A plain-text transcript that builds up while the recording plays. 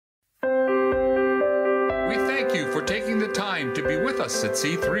We thank you for taking the time to be with us at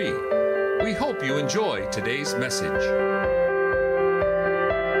C3. We hope you enjoy today's message.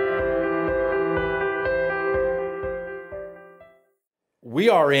 We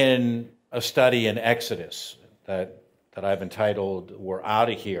are in a study in Exodus that I've entitled, We're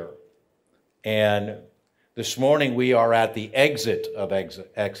Outta Here. And this morning we are at the exit of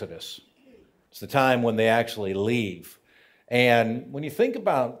Exodus. It's the time when they actually leave. And when you think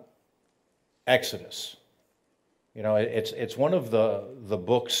about Exodus, you know, it's one of the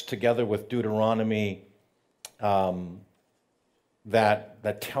books together with Deuteronomy that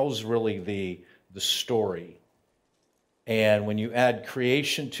tells really the story. And when you add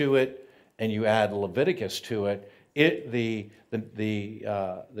creation to it and you add Leviticus to it, the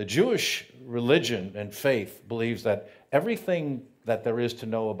Jewish religion and faith believes that everything that there is to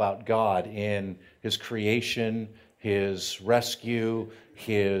know about God in His creation, His rescue,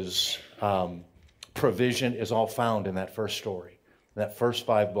 His provision is all found in that first story, in that first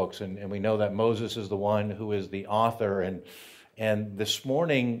 5 books. And we know that Moses is the one who is the author. And this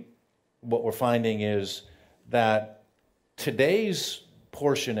morning, what we're finding is that today's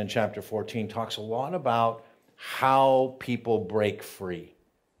portion in chapter 14 talks a lot about how people break free.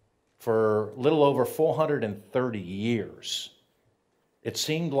 For a little over 430 years, it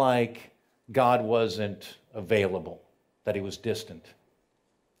seemed like God wasn't available, that He was distant,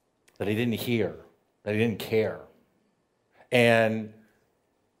 that He didn't hear, that He didn't care. And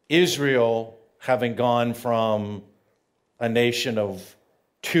Israel, having gone from a nation of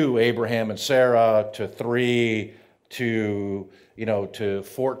 2, Abraham and Sarah, to 3, to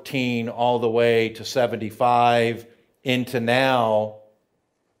 14, all the way to 75, into now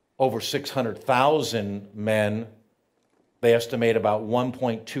over 600,000 men. They estimate about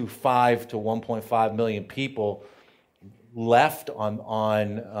 1.25 to 1.5 million people left on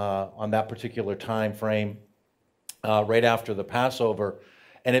that particular time frame right after the Passover.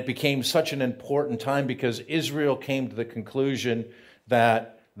 And it became such an important time because Israel came to the conclusion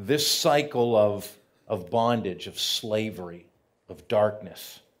that this cycle of bondage, of slavery, of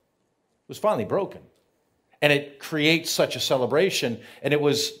darkness was finally broken. And it creates such a celebration. And it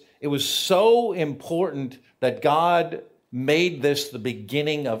was so important that God made this the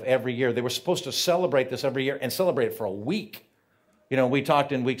beginning of every year. They were supposed to celebrate this every year and celebrate it for a week. You know, we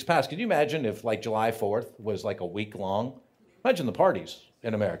talked in weeks past. Could you imagine if like July 4th was like a week long? Imagine the parties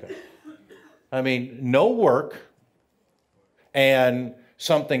in America. I mean, no work and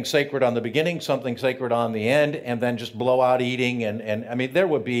something sacred on the beginning, something sacred on the end, and then just blowout eating. And I mean, there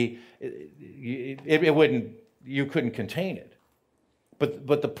would be, it wouldn't, you couldn't contain it.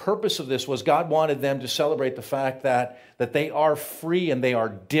 But the purpose of this was God wanted them to celebrate the fact that they are free and they are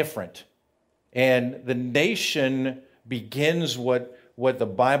different. And the nation begins what the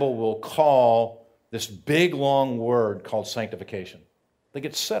Bible will call this big, long word called sanctification. They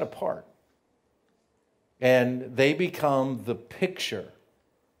get set apart. And they become the picture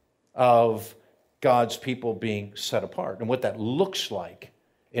of God's people being set apart and what that looks like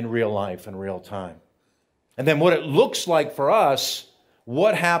in real life and real time. And then what it looks like for us,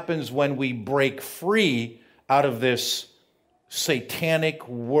 what happens when we break free out of this satanic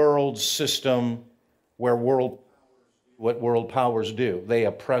world system where what world powers do. They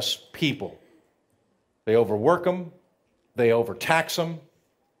oppress people. They overwork them, they overtax them,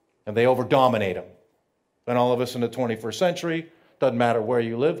 and they overdominate them. And all of us in the 21st century, doesn't matter where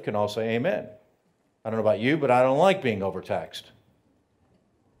you live, can all say amen. I don't know about you, but I don't like being overtaxed.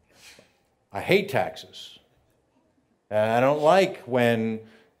 I hate taxes. And I don't like when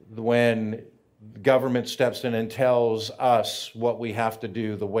the government steps in and tells us what we have to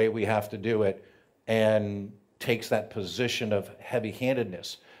do, the way we have to do it, and takes that position of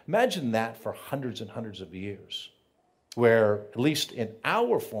heavy-handedness. Imagine that for hundreds and hundreds of years, where, at least in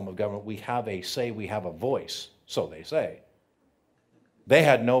our form of government, we have a say, we have a voice, so they say. They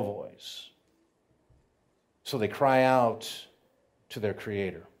had no voice. So they cry out to their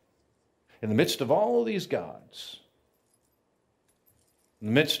Creator. In the midst of all of these gods, in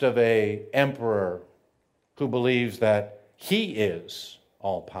the midst of an emperor who believes that he is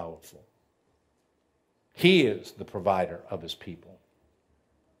all-powerful, he is the provider of his people.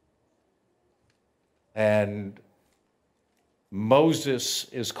 And Moses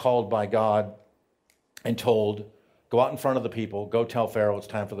is called by God and told, go out in front of the people, go tell Pharaoh it's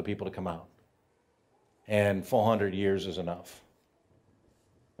time for the people to come out. And 400 years is enough.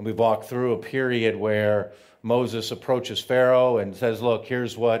 And we've walked through a period where Moses approaches Pharaoh and says, look,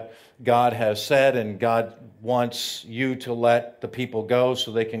 here's what God has said, and God wants you to let the people go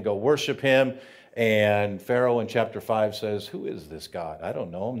so they can go worship him. And Pharaoh in chapter 5 says, who is this God? I don't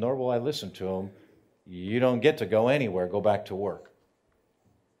know him, nor will I listen to him. you don't get to go anywhere, go back to work.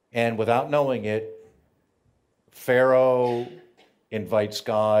 And without knowing it, Pharaoh invites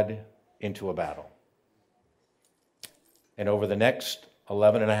God into a battle. And over the next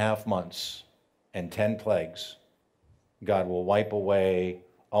 11 and a half months and 10 plagues, God will wipe away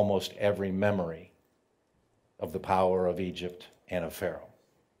almost every memory of the power of Egypt and of Pharaoh.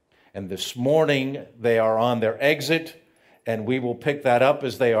 And this morning, they are on their exit, and we will pick that up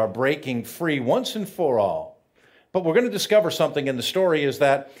as they are breaking free once and for all. But we're going to discover something in the story is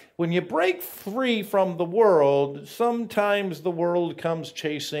that when you break free from the world, sometimes the world comes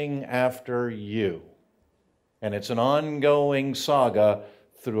chasing after you. And it's an ongoing saga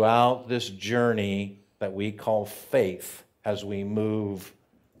throughout this journey that we call faith as we move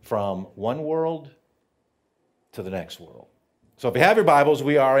from one world to the next world. So if you have your Bibles,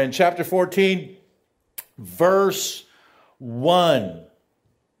 we are in chapter 14, verse 1.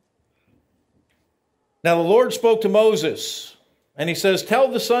 Now the Lord spoke to Moses, and he says, "Tell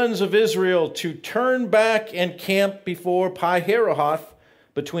the sons of Israel to turn back and camp before Pi-hahiroth,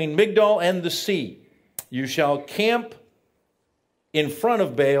 between Migdol and the sea. You shall camp in front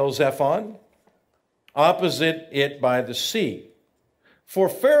of Baal-zephon, opposite it by the sea. For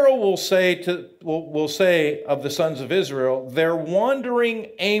Pharaoh will say of the sons of Israel, they're wandering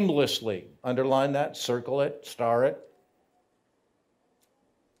aimlessly." Underline that, circle it, star it.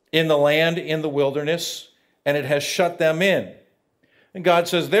 "In the land, in the wilderness, and it has shut them in." And God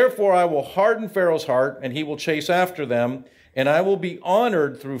says, "Therefore I will harden Pharaoh's heart, and he will chase after them, and I will be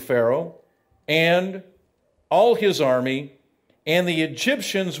honored through Pharaoh and all his army, and the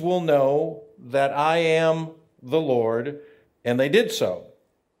Egyptians will know that I am the Lord." And they did so.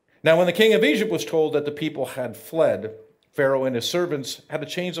 Now when the king of Egypt was told that the people had fled, Pharaoh and his servants had a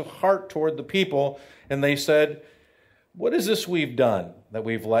change of heart toward the people, and they said, "What is this we've done, that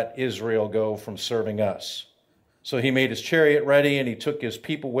we've let Israel go from serving us?" So he made his chariot ready, and he took his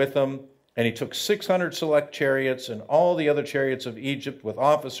people with him, and he took 600 select chariots and all the other chariots of Egypt with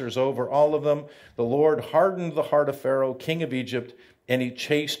officers over all of them. The Lord hardened the heart of Pharaoh, king of Egypt, and he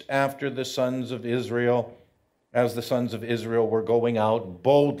chased after the sons of Israel as the sons of Israel were going out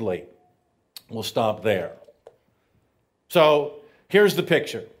boldly. We'll stop there. So here's the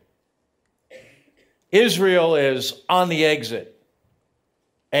picture. Israel is on the exit,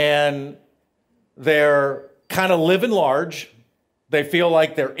 and they're kind of living large. They feel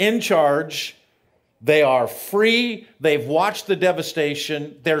like they're in charge. They are free. They've watched the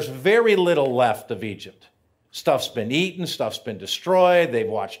devastation. There's very little left of Egypt. Stuff's been eaten. Stuff's been destroyed. They've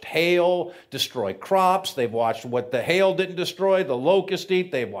watched hail destroy crops. They've watched what the hail didn't destroy, the locusts eat.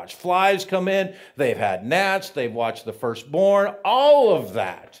 They've watched flies come in. They've had gnats. They've watched the firstborn. All of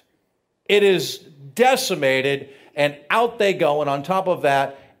that. It is decimated, and out they go. And on top of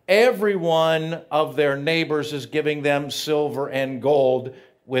that, every one of their neighbors is giving them silver and gold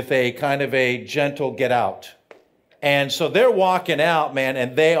with a kind of a gentle get out. And so they're walking out, man,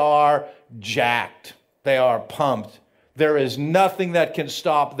 and they are jacked. They are pumped. There is nothing that can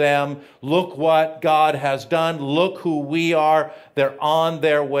stop them. Look what God has done. Look who we are. They're on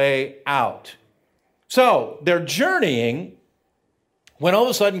their way out. So they're journeying when all of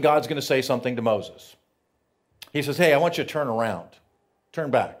a sudden God's going to say something to Moses. He says, "Hey, I want you to turn around.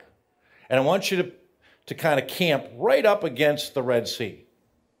 Turn back. And I want you to kind of camp right up against the Red Sea."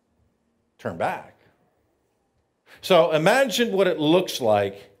 Turn back. So imagine what it looks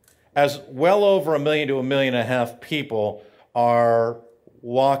like as well over 1 million to 1.5 million people are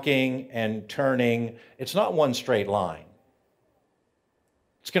walking and turning. It's not one straight line.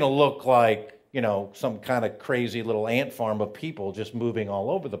 It's going to look like, some kind of crazy little ant farm of people just moving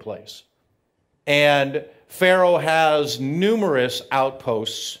all over the place. And Pharaoh has numerous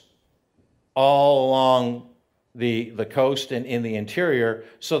outposts all along the coast and in the interior.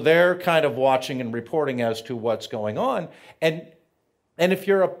 So they're kind of watching and reporting as to what's going on. And if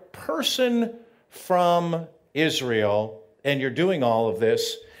you're a person from Israel and you're doing all of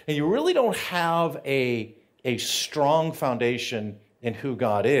this, and you really don't have a strong foundation in who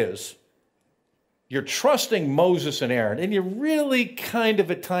God is, you're trusting Moses and Aaron, and you really kind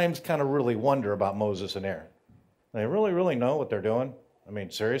of at times kind of really wonder about Moses and Aaron. They really know what they're doing? I mean,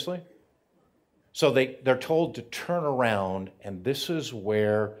 seriously? So they're told to turn around, and this is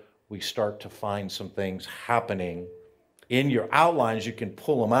where we start to find some things happening. In your outlines, you can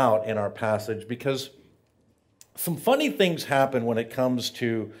pull them out in our passage, because some funny things happen when it comes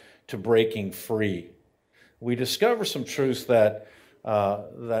to breaking free. We discover some truths that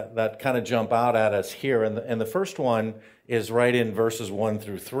kind of jump out at us here. And the first one is right in verses 1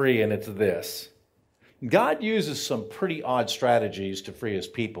 through 3, and it's this. God uses some pretty odd strategies to free his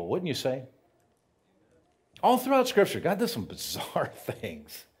people, wouldn't you say? All throughout Scripture, God does some bizarre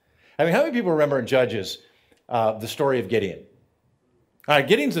things. I mean, how many people remember in Judges the story of Gideon? All right,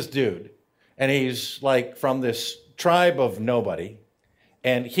 Gideon's this dude, and he's like from this tribe of nobody,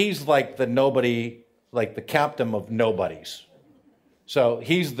 and he's like the nobody, like the captain of nobodies. So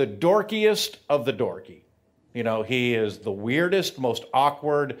he's the dorkiest of the dorky. You know, he is the weirdest, most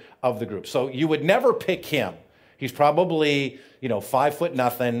awkward of the group. So you would never pick him. He's probably, 5 foot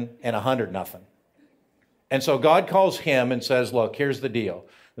nothing and 100 nothing. And so God calls him and says, look, here's the deal.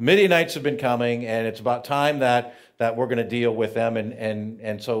 The Midianites have been coming, and it's about time that we're going to deal with them.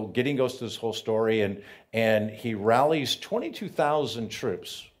 And so Gideon goes through this whole story, and he rallies 22,000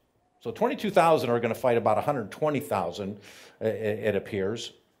 troops. So 22,000 are going to fight about 120,000, it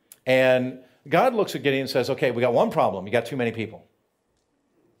appears. And God looks at Gideon and says, okay, we got one problem. You got too many people.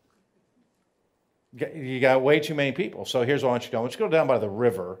 You got way too many people. So here's what I want you to do. I want you to go down by the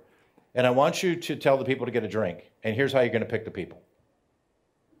river, and I want you to tell the people to get a drink. And here's how you're going to pick the people.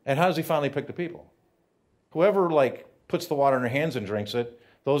 And how does he finally pick the people? Whoever puts the water in their hands and drinks it,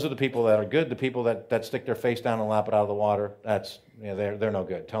 those are the people that are good. The people that stick their face down and lap it out of the water, they're no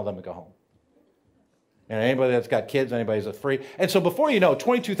good. Tell them to go home. And anybody that's got kids, anybody that's free. And so before you know,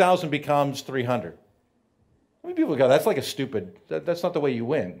 22,000 becomes 300. How many people go, that's like a stupid, that's not the way you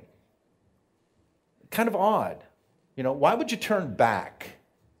win. Kind of odd. Why would you turn back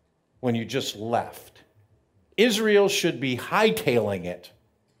when you just left? Israel should be hightailing it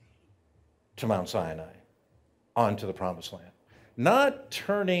to Mount Sinai, onto the Promised Land. Not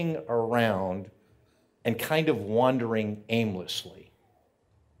turning around and kind of wandering aimlessly.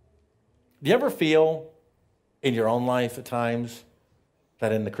 Do you ever feel in your own life at times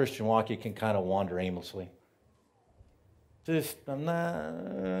that in the Christian walk you can kind of wander aimlessly? I'm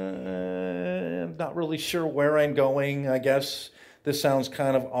not really sure where I'm going. I guess this sounds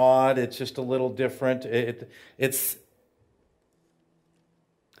kind of odd. It's just a little different. It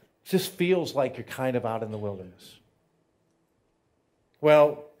just feels like you're kind of out in the wilderness.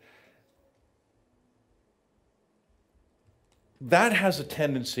 Well, that has a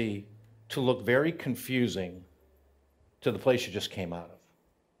tendency to look very confusing to the place you just came out of.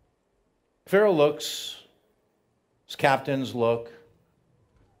 Pharaoh looks, his captains look,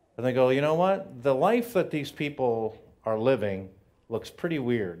 and they go, you know what? The life that these people are living looks pretty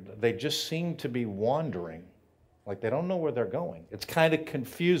weird. They just seem to be wandering. Like they don't know where they're going. It's kind of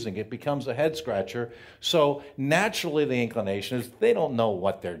confusing. It becomes a head scratcher. So naturally the inclination is they don't know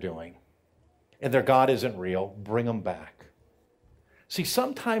what they're doing. And their God isn't real. Bring them back. See,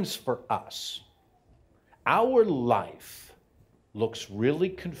 sometimes for us, our life looks really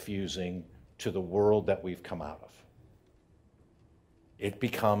confusing to the world that we've come out of. It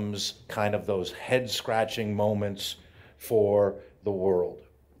becomes kind of those head-scratching moments for the world.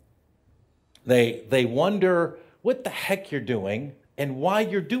 They wonder what the heck you're doing and why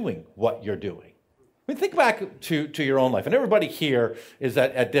you're doing what you're doing. I mean, think back to your own life. And everybody here is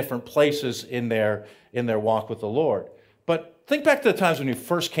at different places in their walk with the Lord. But think back to the times when you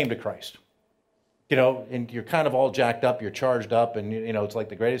first came to Christ. And you're kind of all jacked up, you're charged up, and it's like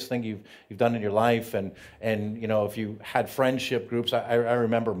the greatest thing you've done in your life. And if you had friendship groups, I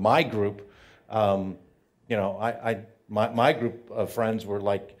remember my group. My group of friends were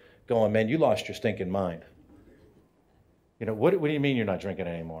like going, man, you lost your stinking mind. What do you mean you're not drinking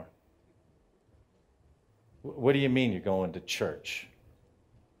anymore? What do you mean you're going to church?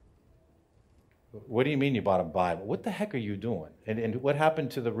 What do you mean you bought a Bible? What the heck are you doing? And what happened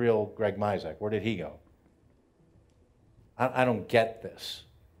to the real Greg Majchrzak? Where did he go? I don't get this.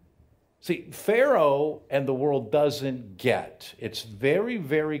 See, Pharaoh and the world doesn't get. It's very,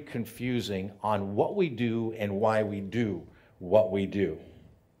 very confusing on what we do and why we do what we do.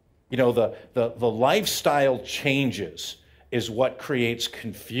 The lifestyle changes is what creates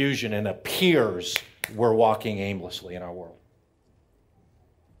confusion and appears we're walking aimlessly in our world.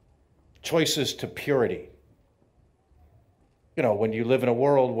 Choices to purity. When you live in a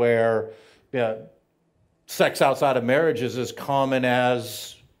world where sex outside of marriage is as common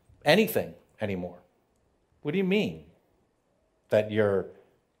as anything anymore. What do you mean that you're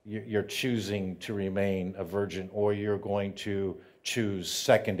choosing to remain a virgin, or you're going to choose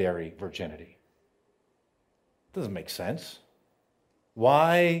secondary virginity? Doesn't make sense.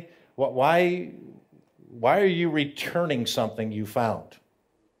 Why are you returning something you found?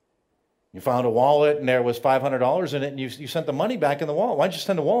 You found a wallet and there was $500 in it, and you sent the money back in the wallet. Why don't you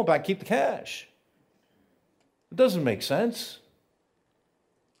send the wallet back, keep the cash? It doesn't make sense.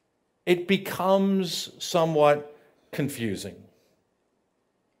 It becomes somewhat confusing.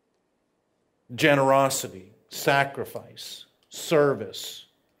 Generosity, sacrifice, service,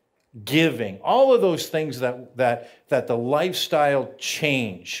 giving, all of those things that the lifestyle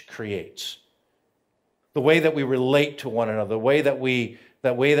change creates. The way that we relate to one another, the way that we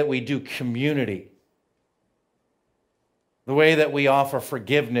do community, the way that we offer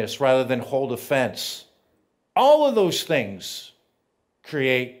forgiveness rather than hold offense. All of those things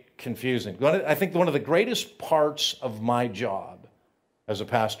create confusion. I think one of the greatest parts of my job as a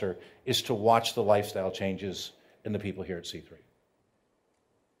pastor is to watch the lifestyle changes in the people here at C3,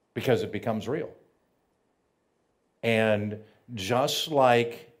 because it becomes real. And just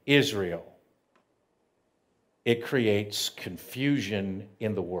like Israel, it creates confusion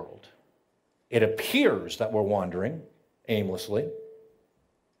in the world. It appears that we're wandering aimlessly.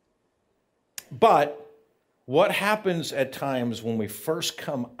 But what happens at times when we first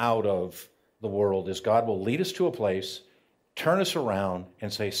come out of the world is God will lead us to a place, turn us around,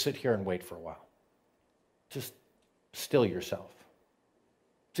 and say, sit here and wait for a while. Just still yourself.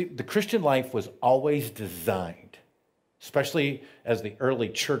 See, the Christian life was always designed, especially as the early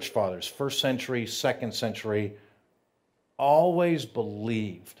church fathers, first century, second century, always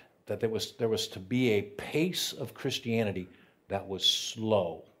believed that there was to be a pace of Christianity that was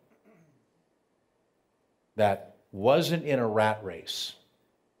slow, that wasn't in a rat race,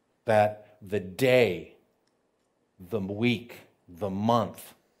 that the day, the week, the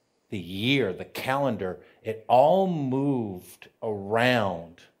month, the year, the calendar, it all moved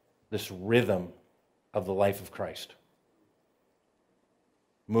around this rhythm of the life of Christ.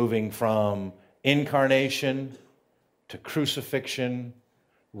 Moving from incarnation to crucifixion,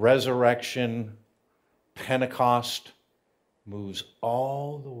 resurrection, Pentecost, moves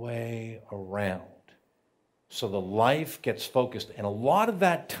all the way around. So the life gets focused. And a lot of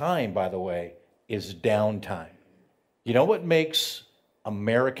that time, by the way, is downtime. You know what makes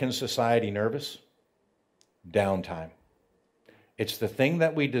American society nervous? Downtime. It's the thing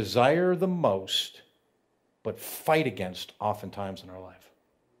that we desire the most, but fight against oftentimes in our life.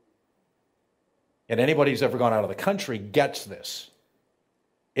 And anybody who's ever gone out of the country gets this.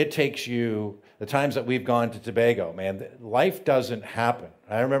 It takes you, the times that we've gone to Tobago, man, life doesn't happen.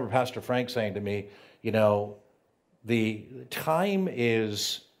 I remember Pastor Frank saying to me, you know, the time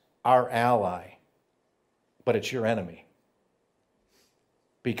is our ally, but it's your enemy.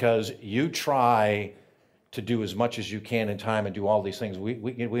 Because you try to do as much as you can in time and do all these things.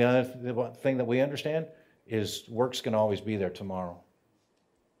 The thing that we understand is work's going to always be there tomorrow.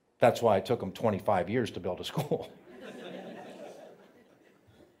 That's why it took them 25 years to build a school.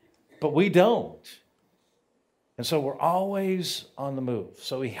 But we don't. And so we're always on the move.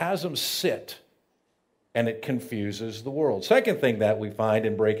 So he has them sit, and it confuses the world. Second thing that we find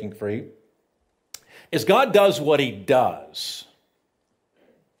in breaking free is God does what he does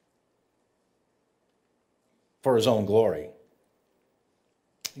for his own glory.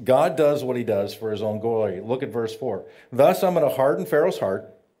 God does what he does for his own glory. Look at verse 4. Thus I'm going to harden Pharaoh's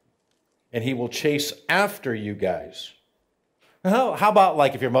heart, and he will chase after you guys. How about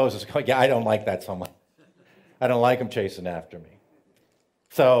like if you're Moses? Yeah, I don't like that so much. I don't like him chasing after me.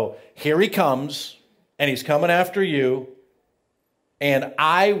 So here he comes, and he's coming after you, and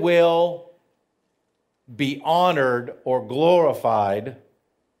I will be honored or glorified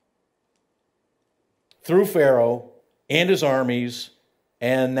through Pharaoh and his armies,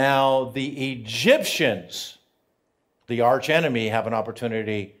 and now the Egyptians, the arch enemy, have an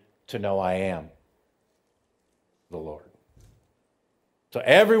opportunity to know I am the Lord. So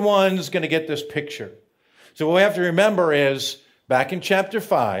everyone's going to get this picture. So what we have to remember is, back in chapter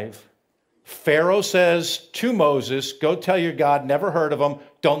 5, Pharaoh says to Moses, go tell your God, never heard of him,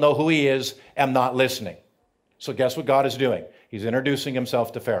 don't know who he is, am not listening. So guess what God is doing? He's introducing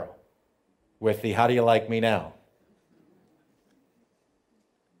himself to Pharaoh with the, how do you like me now?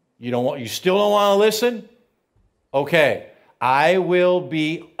 You still don't want to listen? Okay, I will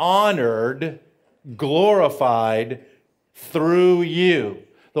be honored, glorified through you.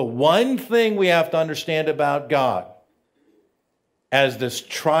 The one thing we have to understand about God as this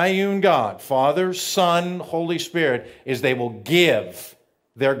triune God, Father, Son, Holy Spirit, is they will give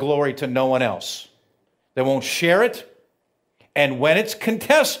their glory to no one else. They won't share it, and when it's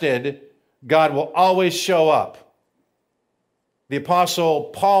contested, God will always show up. The Apostle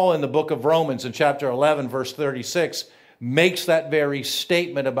Paul in the book of Romans in chapter 11, verse 36, makes that very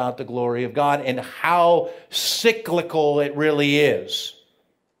statement about the glory of God and how cyclical it really is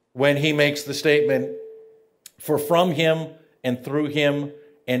when he makes the statement, for from him and through him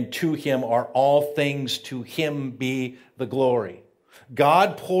and to him are all things, to him be the glory.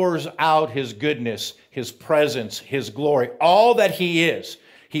 God pours out his goodness, his presence, his glory, all that he is.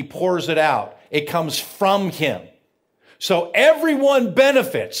 He pours it out. It comes from him. So everyone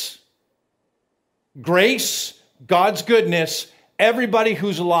benefits Grace, God's goodness, everybody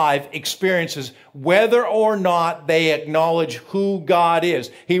who's alive experiences whether or not they acknowledge who God is.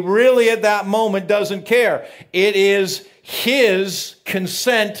 He really at that moment doesn't care. It is his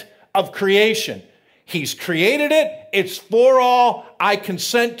consent of creation. He's created it. It's for all. I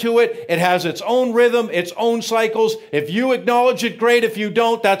consent to it. It has its own rhythm, its own cycles. If you acknowledge it, great. If you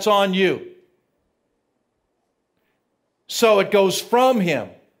don't, that's on you. So it goes from him.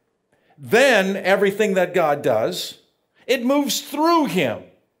 Then everything that God does, it moves through him.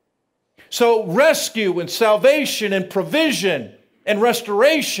 So rescue and salvation and provision and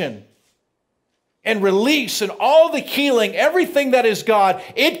restoration and release and all the healing, everything that is God,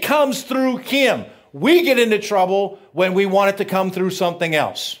 it comes through him. We get into trouble when we want it to come through something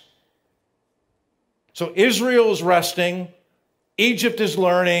else. So Israel is resting. Egypt is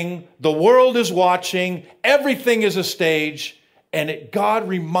learning. The world is watching. Everything is a stage. And God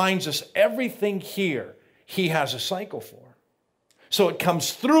reminds us everything here he has a cycle for. So it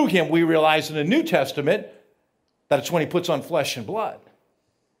comes through him. We realize in the New Testament that it's when he puts on flesh and blood.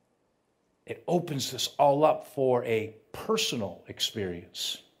 It opens this all up for a personal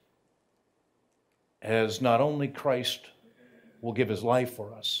experience. As not only Christ will give his life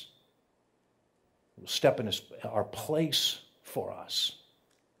for us, will step in our place for us,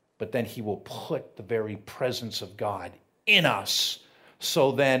 but then he will put the very presence of God in us.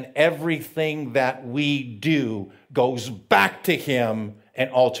 So then everything that we do goes back to him and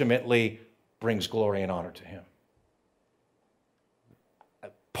ultimately brings glory and honor to him.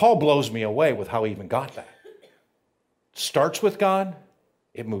 Paul blows me away with how he even got that. Starts with God,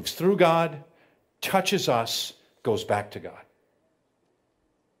 it moves through God, touches us, goes back to God.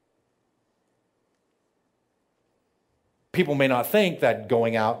 People may not think that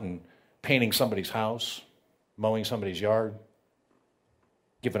going out and painting somebody's house, mowing somebody's yard,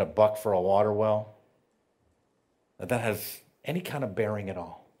 giving $1 for a water well, that has any kind of bearing at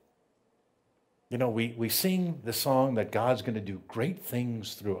all. You know, we sing the song that God's going to do great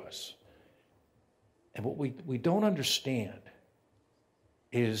things through us. And what we don't understand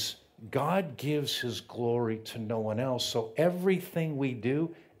is God gives his glory to no one else. So everything we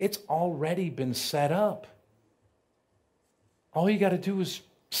do, it's already been set up. All you got to do is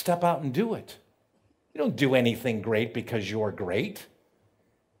step out and do it. You don't do anything great because you're great.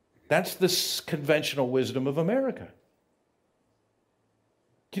 That's the conventional wisdom of America.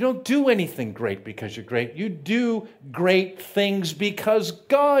 You don't do anything great because you're great. You do great things because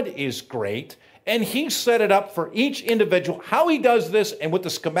God is great. And he set it up for each individual. How he does this and what the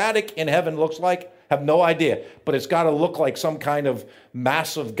schematic in heaven looks like, have no idea. But it's got to look like some kind of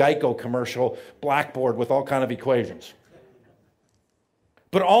massive Geico commercial blackboard with all kind of equations.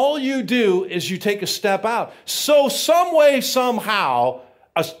 But all you do is you take a step out. So some way, somehow,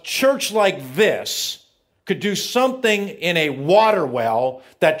 a church like this could do something in a water well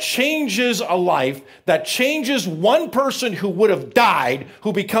that changes a life, that changes one person who would have died,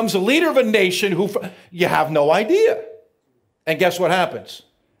 who becomes a leader of a nation, who you have no idea. And guess what happens?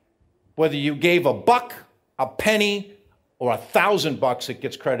 Whether you gave $1, a penny, or $1,000, it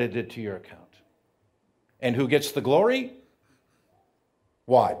gets credited to your account. And who gets the glory?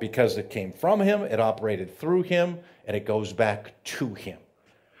 Why? Because it came from him, it operated through him, and it goes back to him.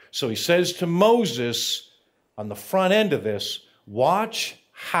 So he says to Moses, on the front end of this, watch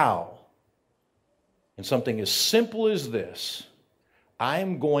how, in something as simple as this,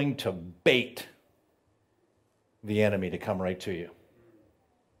 I'm going to bait the enemy to come right to you.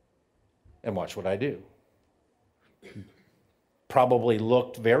 And watch what I do. Probably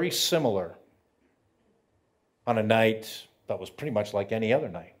looked very similar on a night that was pretty much like any other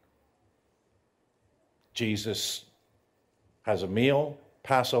night. Jesus has a meal,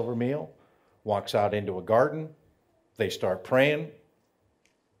 Passover meal, walks out into a garden. They start praying.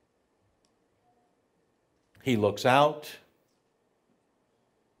 He looks out,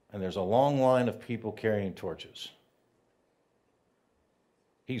 and there's a long line of people carrying torches.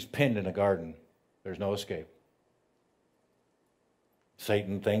 He's pinned in a garden. There's no escape.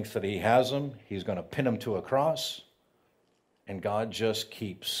 Satan thinks that he has him. He's going to pin him to a cross. And God just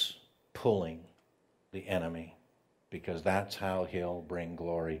keeps pulling the enemy because that's how he'll bring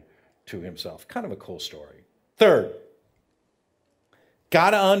glory to himself. Kind of a cool story. Third,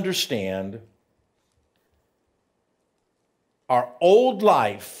 got to understand our old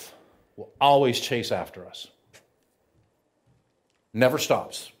life will always chase after us. Never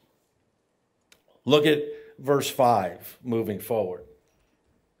stops. Look at verse 5 moving forward.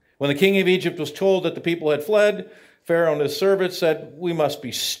 When the king of Egypt was told that the people had fled, Pharaoh and his servants said, "We must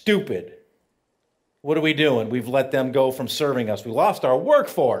be stupid. What are we doing? We've let them go from serving us. We lost our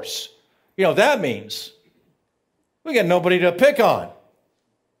workforce. You know what that means? We got nobody to pick on.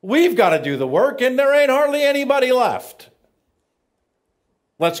 We've got to do the work, and there ain't hardly anybody left.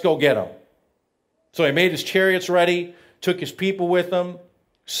 Let's go get them. So he made his chariots ready, took his people with him,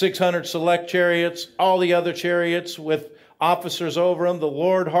 600 select chariots, all the other chariots with officers over them. The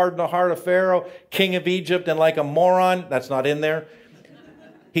Lord hardened the heart of Pharaoh, king of Egypt, and like a moron, that's not in there,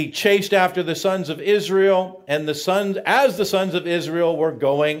 he chased after the sons of Israel, and as the sons of Israel were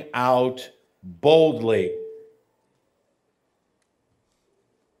going out boldly.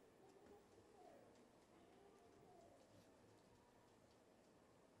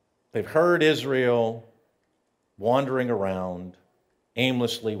 They've heard Israel wandering around,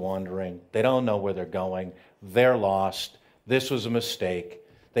 aimlessly wandering. They don't know where they're going. They're lost. This was a mistake.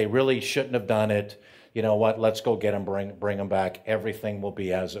 They really shouldn't have done it. You know what? Let's go get them, bring them back. Everything will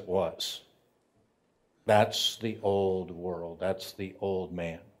be as it was. That's the old world. That's the old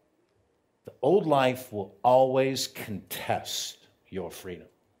man. The old life will always contest your freedom.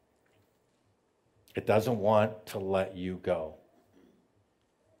 It doesn't want to let you go.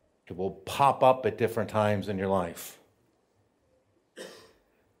 It will pop up at different times in your life.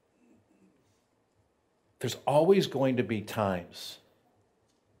 There's always going to be times.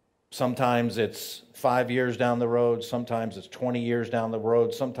 Sometimes it's 5 years down the road. Sometimes it's 20 years down the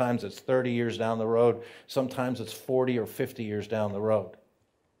road. Sometimes it's 30 years down the road. Sometimes it's 40 or 50 years down the road.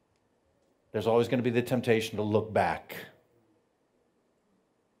 There's always going to be the temptation to look back.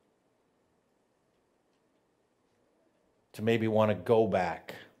 To maybe want to go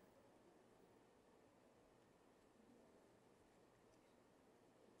back.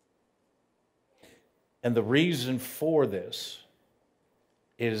 And the reason for this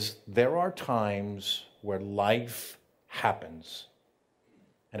is there are times where life happens,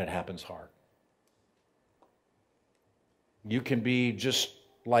 and it happens hard. You can be just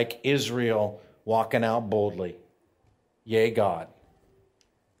like Israel walking out boldly. Yea, God.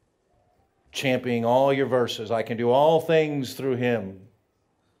 Championing all your verses. I can do all things through him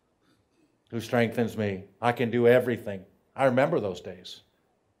who strengthens me. I can do everything. I remember those days.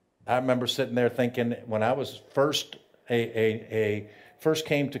 I remember sitting there thinking when I was first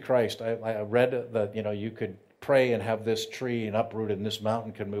came to Christ, I read that you could pray and have this tree and uprooted and this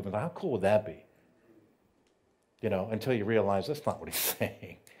mountain could move. And how cool would that be? Until you realize that's not what he's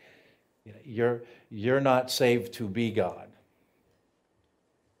saying. You're not saved to be God.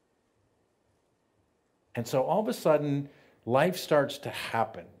 And so all of a sudden, life starts to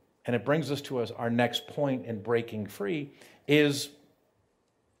happen. And it brings us to our next point in breaking free is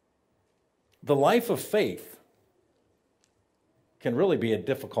the life of faith can really be a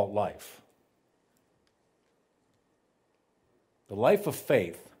difficult life. The life of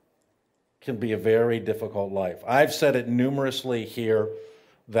faith can be a very difficult life. I've said it numerously here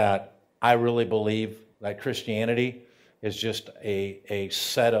that I really believe that Christianity is just a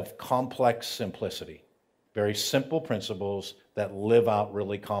set of complex simplicity. Very simple principles that live out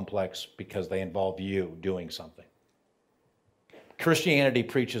really complex because they involve you doing something. Christianity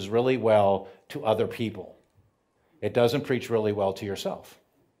preaches really well to other people. It doesn't preach really well to yourself.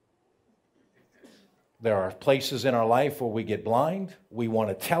 There are places in our life where we get blind. We want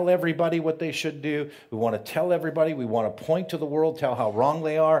to tell everybody what they should do. We want to tell everybody. We want to point to the world, tell how wrong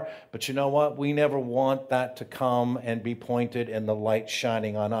they are. But you know what? We never want that to come and be pointed and the light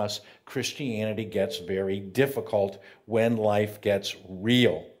shining on us. Christianity gets very difficult when life gets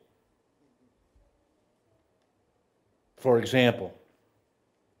real. For example,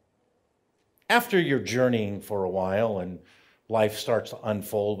 after you're journeying for a while and life starts to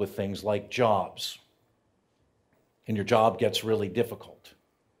unfold with things like jobs, and your job gets really difficult,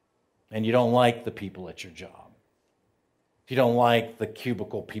 and you don't like the people at your job, you don't like the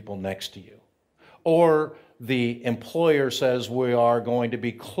cubicle people next to you, or the employer says we are going to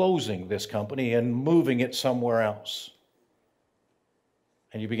be closing this company and moving it somewhere else,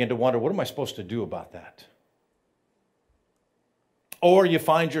 and you begin to wonder, what am I supposed to do about that? Or you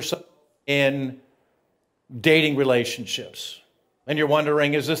find yourself in dating relationships, and you're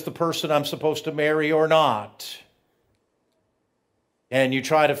wondering, is this the person I'm supposed to marry or not? And you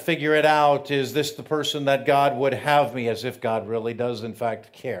try to figure it out, is this the person that God would have me, as if God really does, in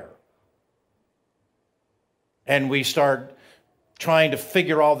fact, care? And we start trying to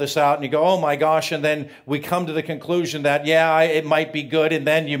figure all this out, and you go, oh my gosh, and then we come to the conclusion that, yeah, it might be good, and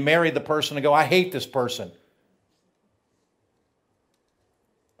then you marry the person and go, I hate this person.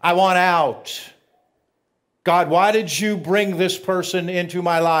 I want out. God, why did you bring this person into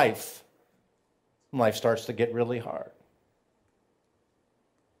my life? And life starts to get really hard.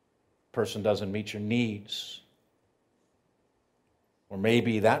 Person doesn't meet your needs. Or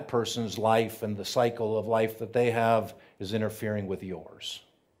maybe that person's life and the cycle of life that they have is interfering with yours.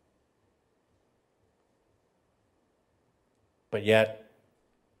 But yet,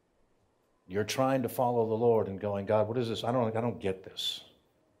 you're trying to follow the Lord and going, God, what is this? I don't get this.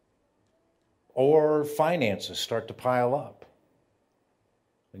 Or finances start to pile up.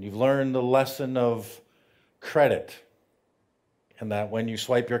 And you've learned the lesson of credit, and that when you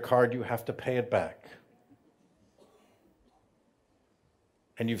swipe your card, you have to pay it back.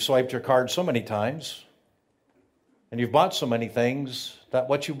 And you've swiped your card so many times, and you've bought so many things, that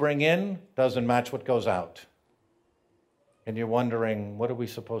what you bring in doesn't match what goes out. And you're wondering, what are we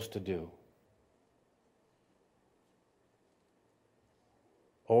supposed to do?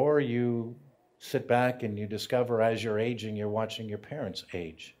 Or you sit back and you discover as you're aging, you're watching your parents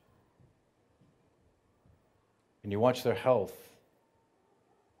age. And you watch their health,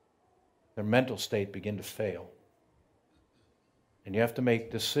 their mental state begin to fail. And you have to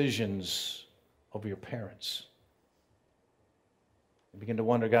make decisions over your parents. You begin to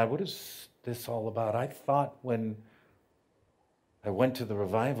wonder, God, what is this all about? I thought when I went to the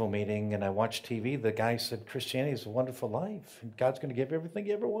revival meeting and I watched TV, the guy said, Christianity is a wonderful life, and God's going to give you everything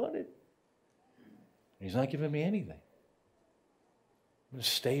you ever wanted. And He's not giving me anything. I'm in a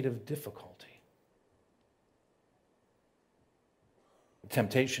state of difficulty. The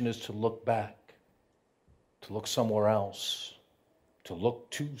temptation is to look back, to look somewhere else, to look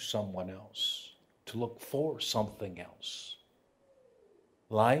to someone else, to look for something else.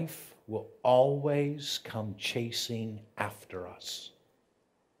 Life will always come chasing after us.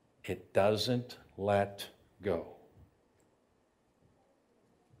 It doesn't let go.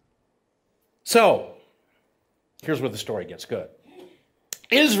 So, here's where the story gets good.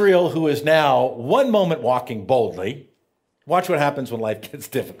 Israel, who is now one moment walking boldly, watch what happens when life gets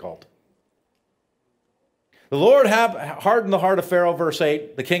difficult. The Lord hardened the heart of Pharaoh, verse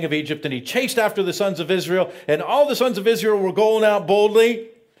 8, the king of Egypt, and he chased after the sons of Israel, and all the sons of Israel were going out boldly.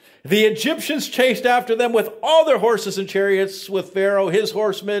 The Egyptians chased after them with all their horses and chariots, with Pharaoh, his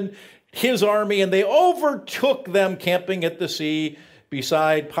horsemen, his army, and they overtook them camping at the sea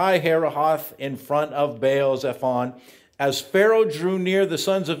beside Pi-hahiroth in front of Baal-zephon. As Pharaoh drew near, the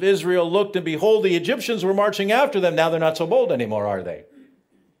sons of Israel looked, and behold, the Egyptians were marching after them. Now they're not so bold anymore, are they?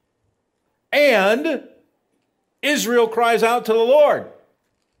 And Israel cries out to the Lord.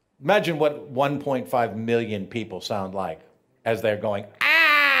 Imagine what 1.5 million people sound like as they're going,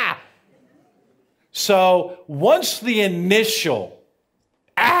 ah! So once the initial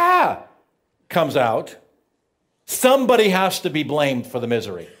ah comes out, somebody has to be blamed for the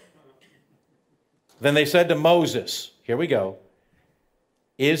misery. Then they said to Moses, here we go,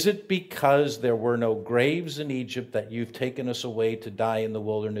 is it because there were no graves in Egypt that you've taken us away to die in the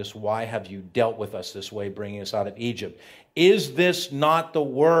wilderness? Why have you dealt with us this way, bringing us out of Egypt? Is this not the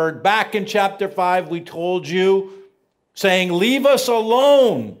word? Back in chapter 5, we told you, saying, leave us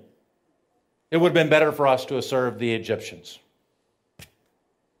alone. It would have been better for us to have served the Egyptians.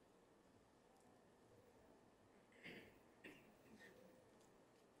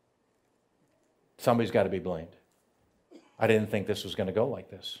 Somebody's got to be blamed. I didn't think this was going to go like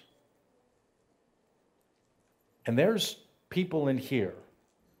this. And there's people in here,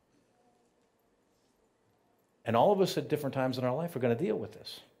 and all of us at different times in our life are going to deal with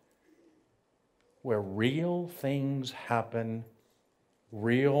this, where real things happen,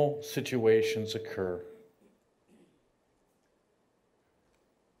 real situations occur,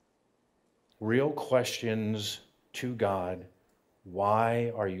 real questions to God.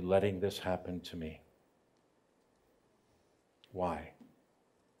 Why are you letting this happen to me? Why?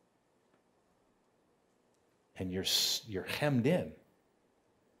 And you're hemmed in.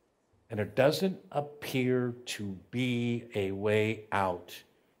 And there doesn't appear to be a way out.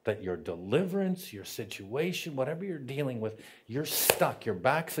 That your deliverance, your situation, whatever you're dealing with, you're stuck. Your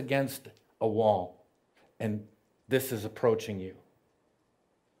back's against a wall. And this is approaching you.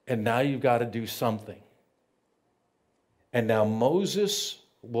 And now you've got to do something. And now Moses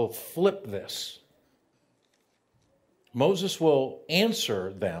will flip this. Moses will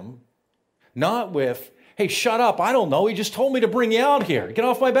answer them, not with, hey, shut up, I don't know, he just told me to bring you out here. Get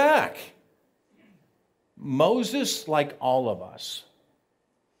off my back. Moses, like all of us,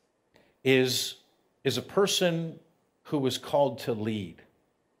 is a person who was called to lead.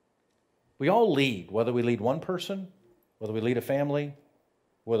 We all lead, whether we lead one person, whether we lead a family,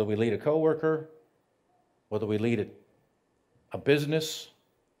 whether we lead a coworker, whether we lead a business,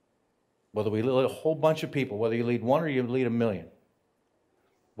 whether we lead a whole bunch of people, whether you lead one or you lead 1,000,000.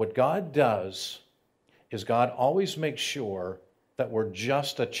 What God does is God always makes sure that we're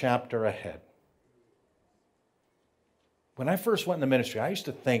just a chapter ahead. When I first went in the ministry, I used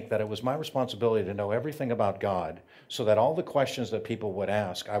to think that it was my responsibility to know everything about God so that all the questions that people would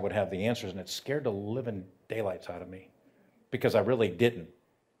ask, I would have the answers, and it scared the living daylights out of me because I really didn't.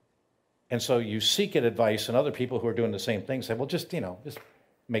 And so you seek advice, and other people who are doing the same thing say, well, just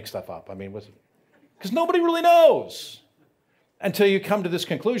make stuff up. I mean, because nobody really knows until you come to this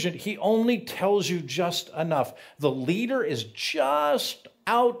conclusion. He only tells you just enough. The leader is just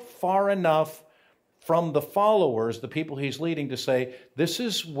out far enough from the followers, the people he's leading, to say, this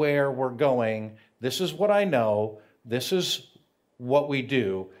is where we're going, this is what I know, this is what we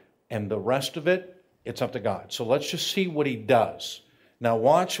do, and the rest of it, it's up to God. So let's just see what he does. Now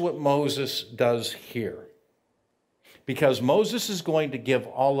watch what Moses does here. Because Moses is going to give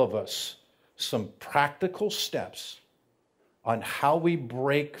all of us some practical steps on how we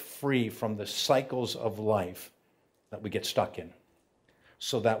break free from the cycles of life that we get stuck in,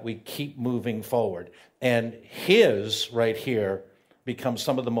 so that we keep moving forward. And his, right here, becomes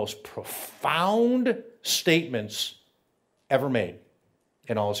some of the most profound statements ever made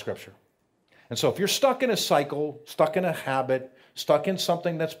in all of Scripture. And so if you're stuck in a cycle, stuck in a habit, stuck in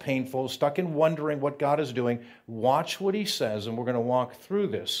something that's painful, stuck in wondering what God is doing, watch what he says, and we're going to walk through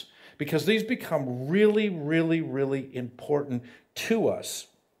this, because these become really, really, really important to us.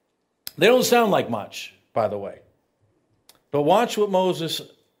 They don't sound like much, by the way. But watch what Moses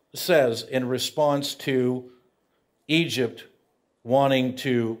says in response to Egypt wanting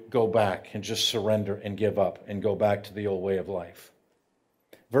to go back and just surrender and give up and go back to the old way of life.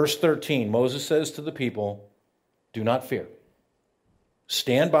 Verse 13, Moses says to the people, do not fear.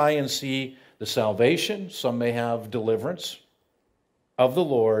 Stand by and see the salvation, some may have deliverance, of the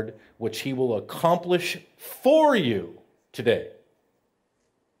Lord, which he will accomplish for you today.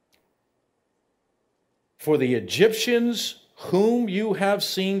 For the Egyptians whom you have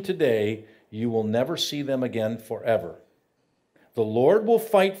seen today, you will never see them again forever. The Lord will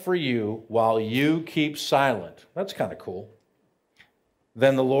fight for you while you keep silent. That's kind of cool.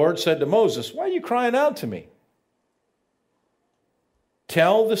 Then the Lord said to Moses, why are you crying out to me?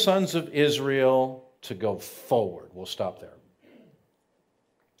 Tell the sons of Israel to go forward. We'll stop there.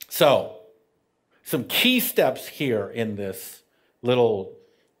 So, some key steps here in this little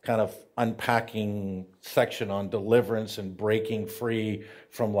kind of unpacking section on deliverance and breaking free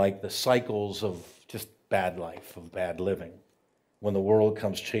from like the cycles of just bad life, of bad living, when the world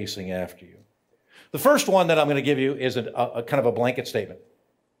comes chasing after you. The first one that I'm going to give you is a kind of a blanket statement.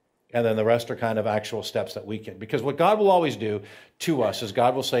 And then the rest are kind of actual steps that we can. Because what God will always do to us is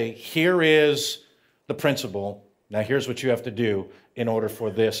God will say, here is the principle. Now here's what you have to do in order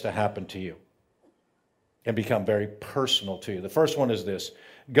for this to happen to you and become very personal to you. The first one is this.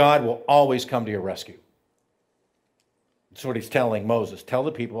 God will always come to your rescue. That's what he's telling Moses. Tell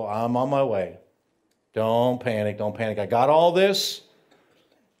the people, I'm on my way. Don't panic, don't panic. I got all this.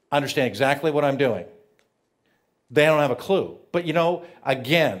 I understand exactly what I'm doing. They don't have a clue. But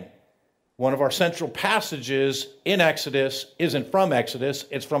again, one of our central passages in Exodus isn't from Exodus.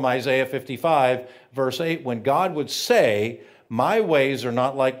 It's from Isaiah 55, verse 8, when God would say, my ways are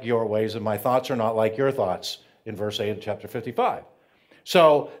not like your ways, and my thoughts are not like your thoughts, in verse 8 of chapter 55.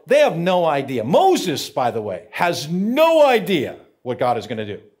 So they have no idea. Moses, by the way, has no idea what God is going to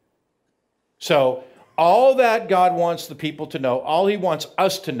do. So all that God wants the people to know, all he wants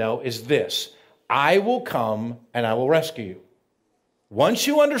us to know is this: I will come and I will rescue you. Once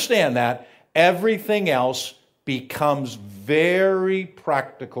you understand that, everything else becomes very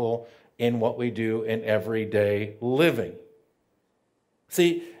practical in what we do in everyday living.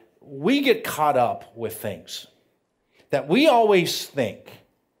 See, we get caught up with things that we always think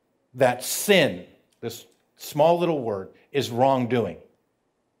that sin, this small little word, is wrongdoing.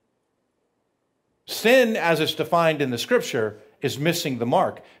 Sin, as it's defined in the Scripture, is missing the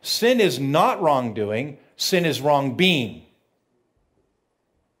mark. Sin is not wrongdoing. Sin is wrong being.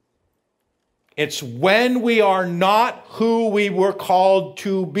 It's when we are not who we were called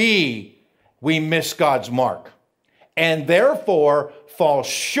to be, we miss God's mark, and therefore fall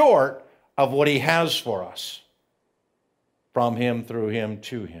short of what he has for us. From him, through him,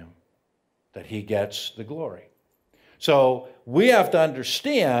 to him, that he gets the glory. So we have to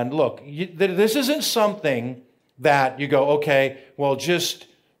understand, look, this isn't something that you go, okay, well, just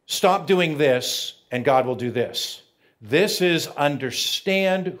stop doing this and God will do this. This is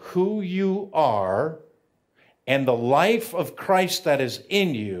understand who you are and the life of Christ that is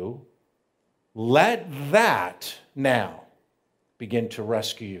in you. Let that now begin to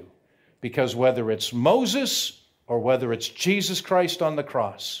rescue you. Because whether it's Moses or whether it's Jesus Christ on the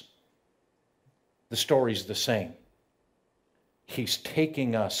cross, the story's the same. He's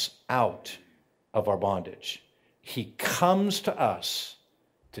taking us out of our bondage. He comes to us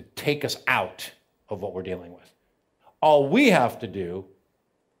to take us out of what we're dealing with. All we have to do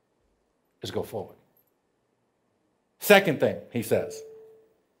is go forward. Second thing, he says,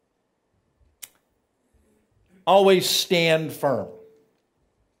 always stand firm.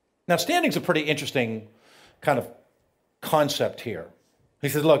 Now, standing's a pretty interesting kind of concept here. He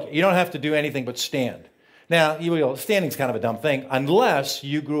says, look, you don't have to do anything but stand. Now, you go, standing's kind of a dumb thing unless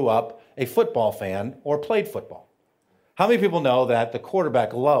you grew up a football fan or played football. How many people know that the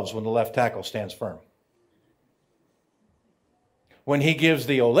quarterback loves when the left tackle stands firm? When he gives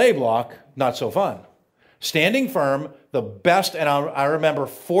the Olay block, not so fun. Standing firm, the best, and I remember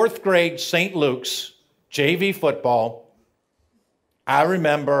fourth grade St. Luke's JV football. I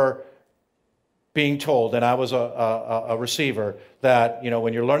remember being told, and I was a receiver, that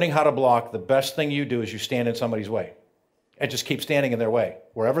when you're learning how to block, the best thing you do is you stand in somebody's way. And just keep standing in their way.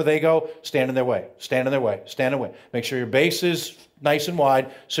 Wherever they go, stand in their way, stand in their way, stand in their way. Make sure your base is nice and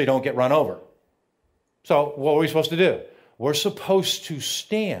wide so you don't get run over. So what are we supposed to do? We're supposed to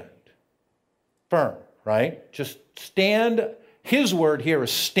stand firm, right? Just stand. His word here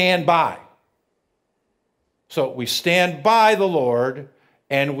is stand by. So we stand by the Lord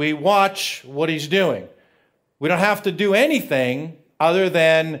and we watch what he's doing. We don't have to do anything other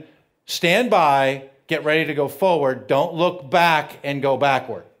than stand by, get ready to go forward. Don't look back and go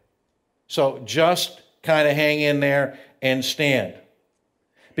backward. So just kind of hang in there and stand.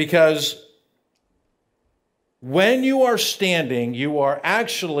 Because when you are standing, you are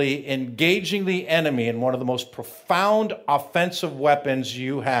actually engaging the enemy in one of the most profound offensive weapons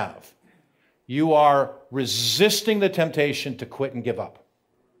you have. You are resisting the temptation to quit and give up.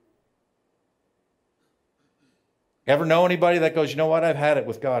 Ever know anybody that goes, you know what, I've had it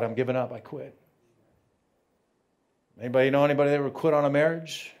with God, I'm giving up, I quit? Anybody know anybody that ever quit on a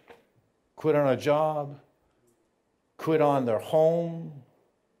marriage? Quit on a job? Quit on their home?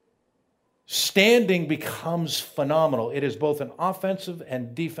 Standing becomes phenomenal. It is both an offensive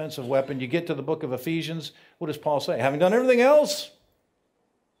and defensive weapon. You get to the book of Ephesians, what does Paul say? Having done everything else,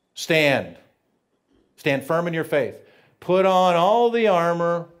 stand. Stand firm in your faith. Put on all the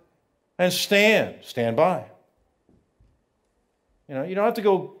armor and stand. Stand by. You don't have to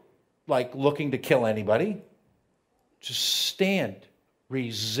go like looking to kill anybody. Just stand.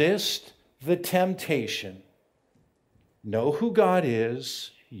 Resist the temptation. Know who God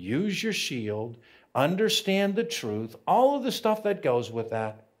is. Use your shield. Understand the truth. All of the stuff that goes with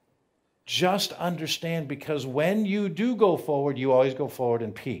that. Just understand, because when you do go forward, you always go forward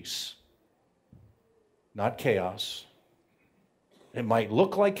in peace. Not chaos. It might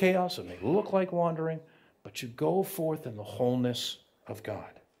look like chaos. It may look like wandering. But you go forth in the wholeness of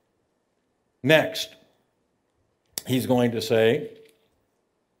God. Next, he's going to say,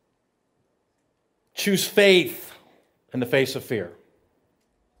 choose faith in the face of fear.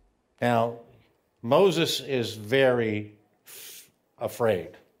 Now, Moses is very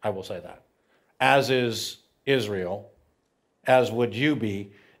afraid, I will say that, as is Israel, as would you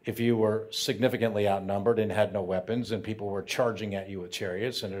be if you were significantly outnumbered and had no weapons and people were charging at you with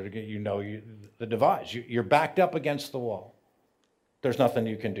chariots and the device. You're backed up against the wall. There's nothing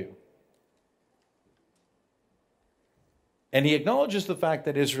you can do. And he acknowledges the fact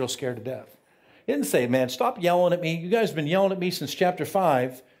that Israel's scared to death. He didn't say, man, stop yelling at me. You guys have been yelling at me since chapter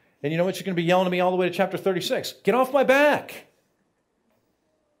 5. And you know what? You're going to be yelling at me all the way to chapter 36. Get off my back.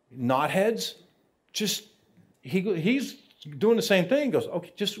 Knotheads. He's doing the same thing. He goes,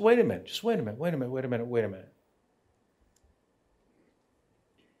 okay, just wait a minute. Just wait a minute.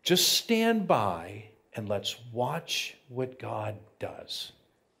 Just stand by and let's watch what God does.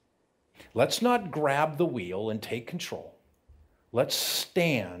 Let's not grab the wheel and take control. Let's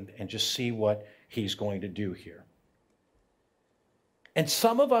stand and just see what he's going to do here. And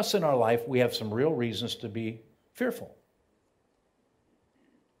some of us in our life, we have some real reasons to be fearful.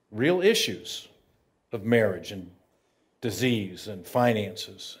 Real issues of marriage and disease and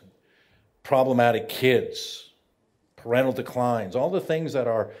finances, and problematic kids, parental declines, all the things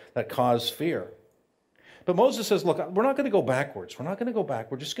that cause fear. But Moses says, look, we're not going to go backwards. We're not going to go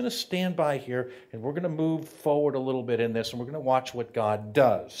back. We're just going to stand by here, and we're going to move forward a little bit in this, and we're going to watch what God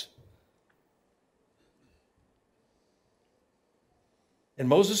does. And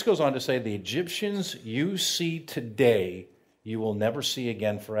Moses goes on to say, the Egyptians you see today, you will never see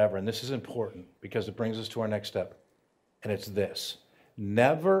again forever. And this is important because it brings us to our next step. And it's this: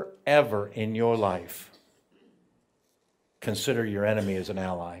 never, ever in your life consider your enemy as an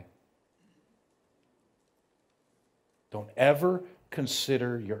ally. Don't ever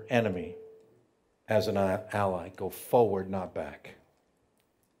consider your enemy as an ally. Go forward, not back.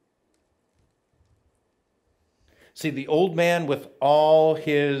 See, the old man with all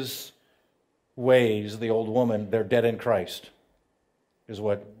his ways, the old woman, they're dead in Christ, is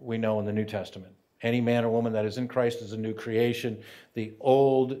what we know in the New Testament. Any man or woman that is in Christ is a new creation. The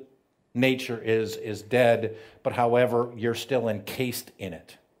old nature is dead, but however, you're still encased in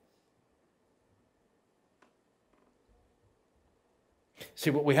it. See,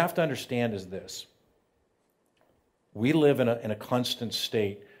 what we have to understand is this. We live in a constant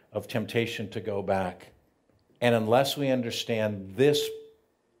state of temptation to go back. And unless we understand this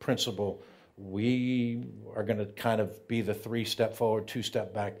principle, we are going to kind of be the 3-step forward,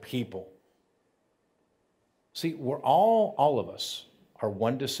 2-step back people. See, we're all of us are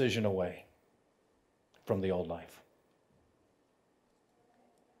one decision away from the old life.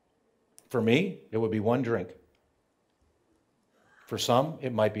 For me, it would be one drink. For some,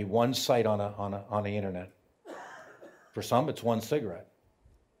 it might be one site on the internet. For some, it's one cigarette.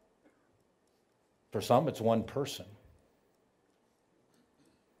 For some, it's one person.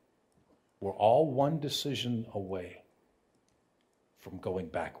 We're all one decision away from going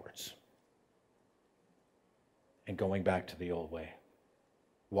backwards and going back to the old way.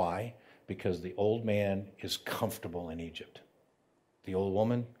 Why? Because the old man is comfortable in Egypt. The old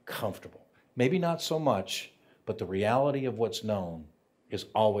woman, comfortable. Maybe not so much, but the reality of what's known is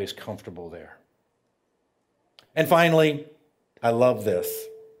always comfortable there. And finally, I love this.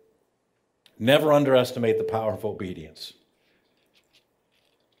 Never underestimate the power of obedience.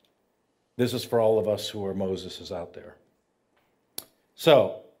 This is for all of us who are Moseses out there.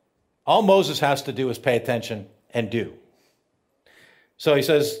 So, all Moses has to do is pay attention and do. So he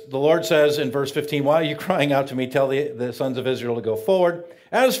says, the Lord says in verse 15, why are you crying out to me? Tell the sons of Israel to go forward.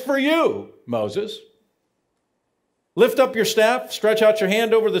 As for you, Moses, lift up your staff, stretch out your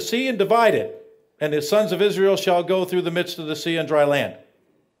hand over the sea and divide it. And the sons of Israel shall go through the midst of the sea on dry land.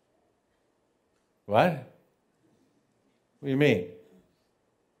 What? What do you mean?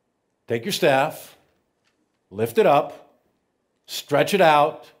 Take your staff, lift it up, stretch it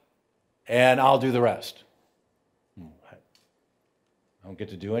out, and I'll do the rest. I don't get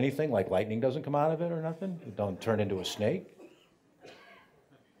to do anything, like lightning doesn't come out of it or nothing. It don't turn into a snake.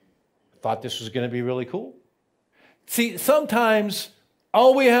 Thought this was going to be really cool. See, sometimes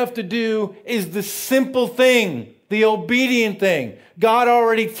all we have to do is the simple thing, the obedient thing. God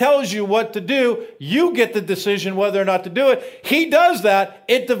already tells you what to do. You get the decision whether or not to do it. He does that.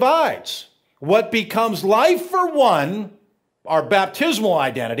 It divides. What becomes life for one, our baptismal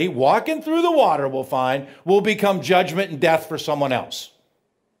identity, walking through the water, we'll find, will become judgment and death for someone else.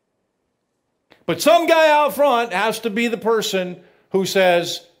 But some guy out front has to be the person who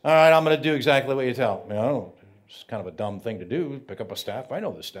says, all right, I'm going to do exactly what you tell me. It's kind of a dumb thing to do. Pick up a staff. I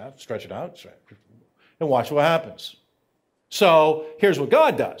know this staff. Stretch it out. And watch what happens. So here's what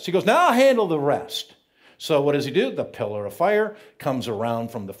God does. He goes, now I'll handle the rest. So what does he do? The pillar of fire comes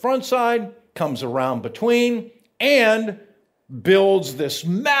around from the front side, comes around between, and builds this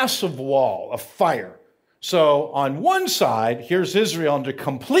massive wall of fire. So on one side, here's Israel under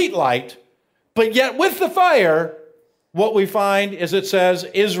complete light, but yet with the fire, what we find is it says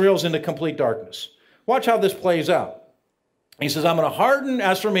Israel's into complete darkness. Watch how this plays out. He says, I'm going to harden,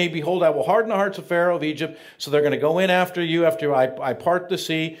 as for me, behold, I will harden the hearts of Pharaoh of Egypt, so they're going to go in after you after I part the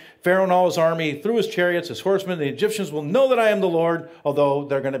sea. Pharaoh and all his army, through his chariots, his horsemen, the Egyptians will know that I am the Lord, although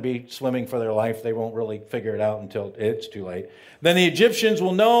they're going to be swimming for their life. They won't really figure it out until it's too late. Then the Egyptians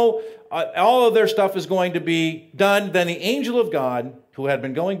will know all of their stuff is going to be done. Then the angel of God, who had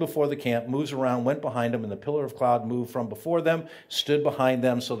been going before the camp, moves around, went behind them, and the pillar of cloud moved from before them, stood behind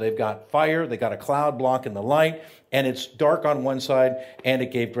them. So they've got fire, they got a cloud blocking the light, and it's dark on one side, and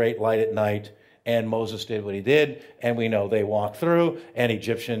it gave great light at night. And Moses did what he did, and we know they walk through, and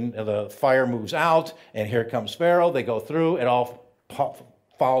the fire moves out, and here comes Pharaoh. They go through, it all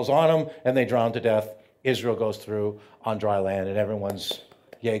falls on them, and they drown to death. Israel goes through on dry land, and everyone's,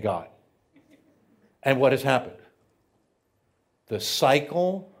 yay God. And what has happened? The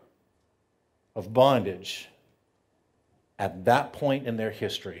cycle of bondage at that point in their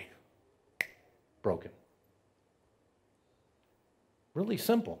history, broken. Really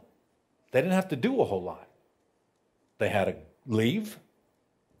simple. They didn't have to do a whole lot. They had to leave,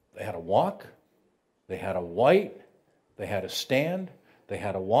 they had to walk, they had to wait, they had to stand, they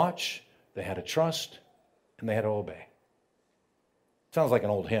had to watch, they had to trust, and they had to obey. Sounds like an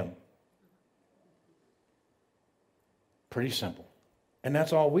old hymn. Pretty simple. And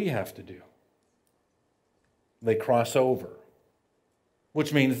that's all we have to do. They cross over,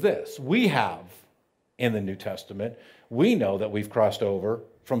 which means this. We have, in the New Testament, we know that we've crossed over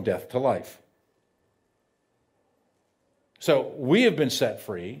from death to life. So we have been set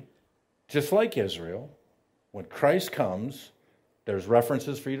free, just like Israel, When Christ comes, there's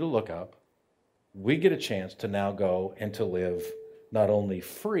references for you to look up. We get a chance to now go and to live not only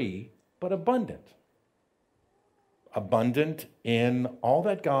free, but abundant. Abundant in all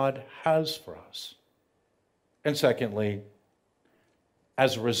that God has for us. And secondly,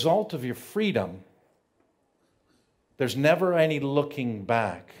 as a result of your freedom, there's never any looking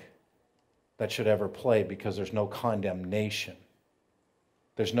back that should ever play, because there's no condemnation.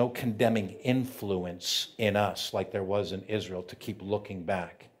 There's no condemning influence in us like there was in Israel to keep looking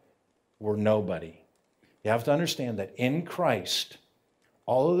back. We're nobody. You have to understand that in Christ,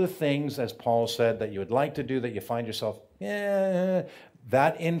 all of the things, as Paul said, that you would like to do, that you find yourself,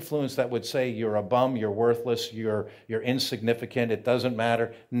 that influence that would say you're a bum, you're worthless, you're insignificant, it doesn't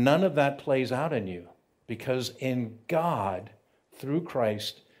matter, none of that plays out in you. Because in God, through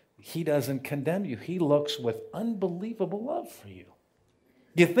Christ, He doesn't condemn you. He looks with unbelievable love for you.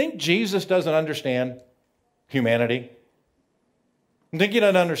 You think Jesus doesn't understand humanity? You think He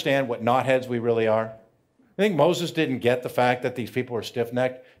doesn't understand what knotheads we really are? You think Moses didn't get the fact that these people are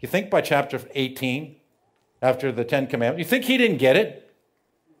stiff-necked? You think by chapter 18, after the Ten Commandments, you think He didn't get it?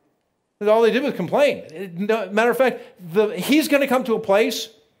 All they did was complain. Matter of fact, He's going to come to a place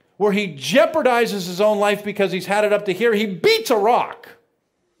where He jeopardizes His own life because He's had it up to here. He beats a rock,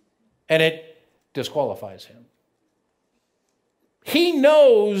 and it disqualifies Him. He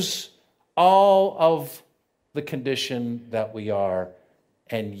knows all of the condition that we are,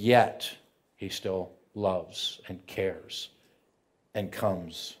 and yet He still loves and cares and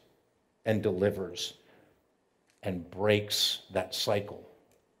comes and delivers and breaks that cycle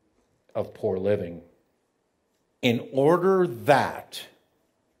of poor living, in order that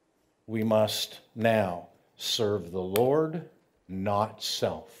we must now serve the Lord, not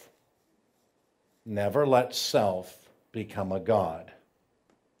self. Never let self become a god.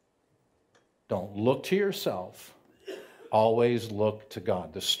 Don't look to yourself. Always look to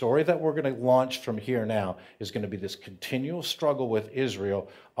God. The story that we're going to launch from here now is going to be this continual struggle with Israel,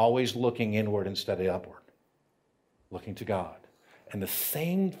 always looking inward instead of upward. Looking to God. And the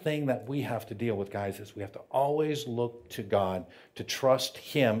same thing that we have to deal with, guys, is we have to always look to God, to trust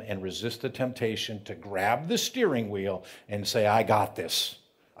Him and resist the temptation to grab the steering wheel and say, I got this.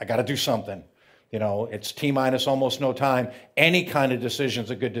 I got to do something. You know, it's T-minus almost no time. Any kind of decision is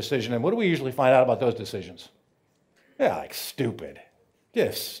a good decision. And what do we usually find out about those decisions? Yeah, like stupid.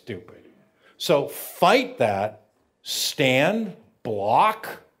 Just stupid. So fight that. Stand, block,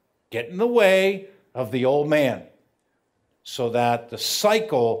 get in the way of the old man, so that the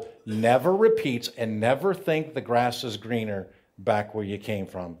cycle never repeats, and never think the grass is greener back where you came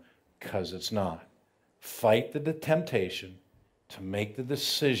from, because it's not. Fight the temptation to make the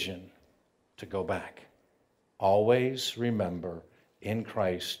decision to go back. Always remember, in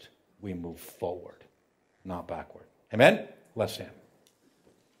Christ we move forward, not backward. Amen? Let's stand.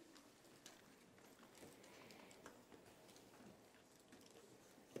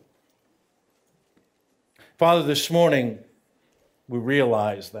 Father, this morning we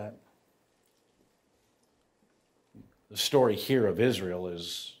realize that the story here of Israel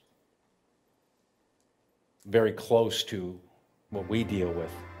is very close to what we deal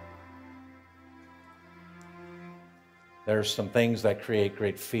with. There's some things that create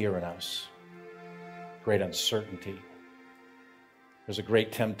great fear in us, great uncertainty. There's a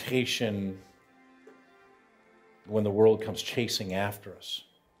great temptation when the world comes chasing after us.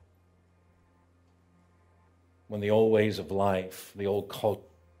 When the old ways of life, the old cult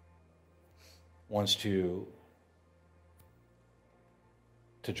wants to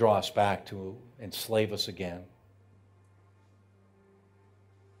draw us back, to enslave us again.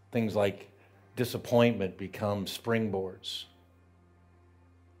 Things like disappointment become springboards.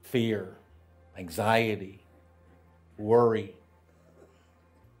 Fear, anxiety, worry,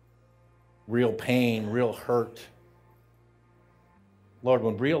 real pain, real hurt. Lord,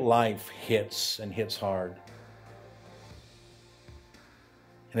 when real life hits and hits hard,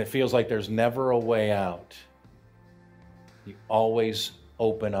 and it feels like there's never a way out, you always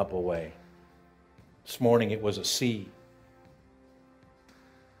open up a way. This morning it was a sea.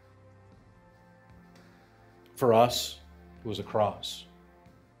 For us, it was a cross.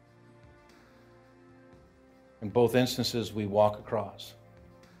 In both instances, we walk across.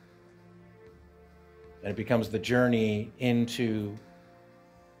 And it becomes the journey into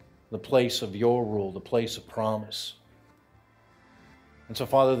the place of your rule, the place of promise. And so,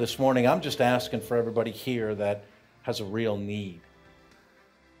 Father, this morning, I'm just asking for everybody here that has a real need,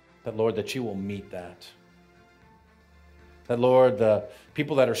 that, Lord, that you will meet that. That, Lord, the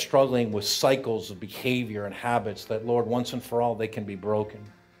people that are struggling with cycles of behavior and habits, that, Lord, once and for all, they can be broken.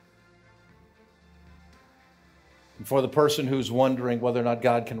 And for the person who's wondering whether or not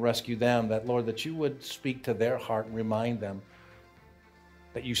God can rescue them, that, Lord, that you would speak to their heart and remind them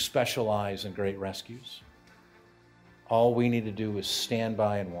that you specialize in great rescues. All we need to do is stand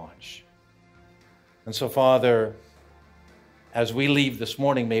by and watch. And so, Father, as we leave this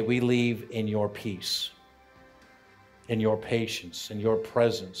morning, may we leave in your peace, in your patience, in your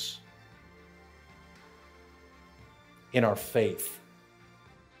presence, in our faith.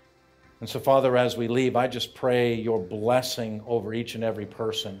 And so, Father, as we leave, I just pray your blessing over each and every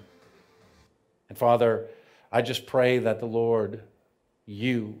person. And Father, I just pray that the Lord,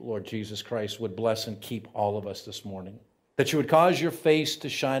 you, Lord Jesus Christ, would bless and keep all of us this morning. That you would cause your face to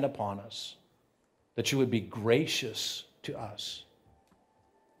shine upon us. That you would be gracious to us.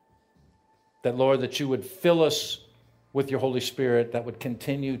 That, Lord, that you would fill us with your Holy Spirit that would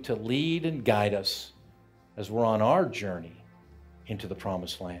continue to lead and guide us as we're on our journey into the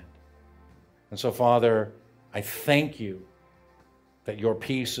promised land. And so, Father, I thank you that your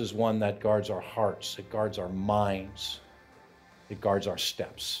peace is one that guards our hearts, it guards our minds, it guards our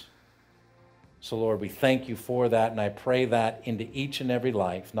steps. So, Lord, we thank you for that, and I pray that into each and every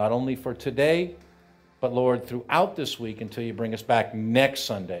life, not only for today, but, Lord, throughout this week until you bring us back next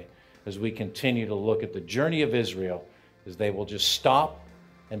Sunday as we continue to look at the journey of Israel, as they will just stop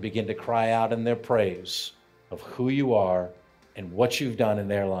and begin to cry out in their praise of who you are and what you've done in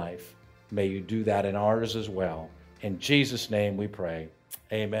their life. May you do that in ours as well. In Jesus' name we pray.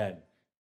 Amen.